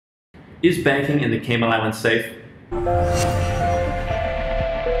Is banking in the Cayman Islands safe?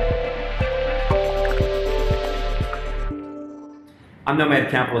 I'm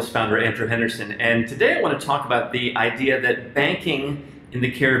Nomad Capitalist founder Andrew Henderson, and today I want to talk about the idea that banking in the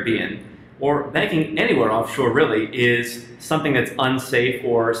Caribbean, or banking anywhere offshore really, is something that's unsafe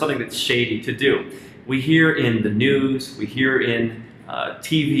or something that's shady to do. We hear in the news, we hear in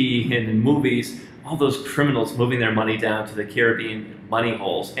TV and in movies, all those criminals moving their money down to the Caribbean money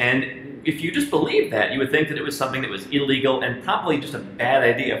holes. And if you just believe that, you would think that it was something that was illegal and probably just a bad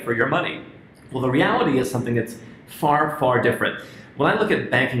idea for your money. Well, the reality is something that's far, far different. When I look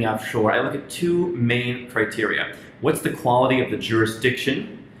at banking offshore, I look at two main criteria. What's the quality of the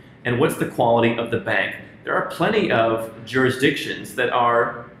jurisdiction, and what's the quality of the bank? There are plenty of jurisdictions that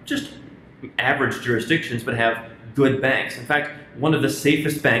are just average jurisdictions but have good banks. In fact, one of the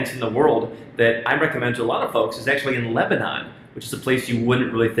safest banks in the world that I recommend to a lot of folks is actually in Lebanon, which is a place you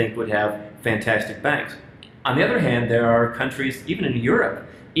wouldn't really think would have fantastic banks. On the other hand, there are countries, even in Europe,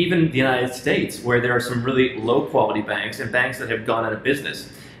 even the United States, where there are some really low quality banks and banks that have gone out of business.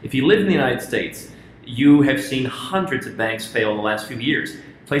 If you live in the United States, you have seen hundreds of banks fail in the last few years.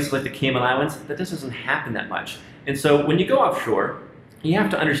 Places like the Cayman Islands, that just doesn't happen that much. And so when you go offshore, you have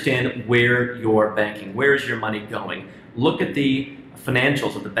to understand where you're banking. Where is your money going? Look at the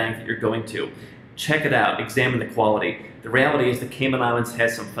financials of the bank that you're going to. Check it out, examine the quality. The reality is the Cayman Islands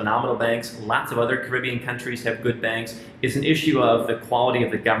has some phenomenal banks. Lots of other Caribbean countries have good banks. It's an issue of the quality of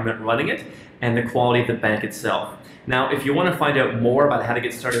the government running it and the quality of the bank itself. Now, if you want to find out more about how to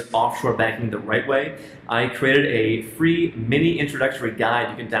get started offshore banking the right way, I created a free mini introductory guide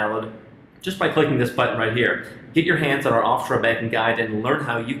you can download just by clicking this button right here. Get your hands on our offshore banking guide and learn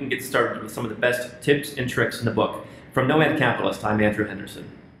how you can get started with some of the best tips and tricks in the book. From Nomad Capitalist, I'm Andrew Henderson.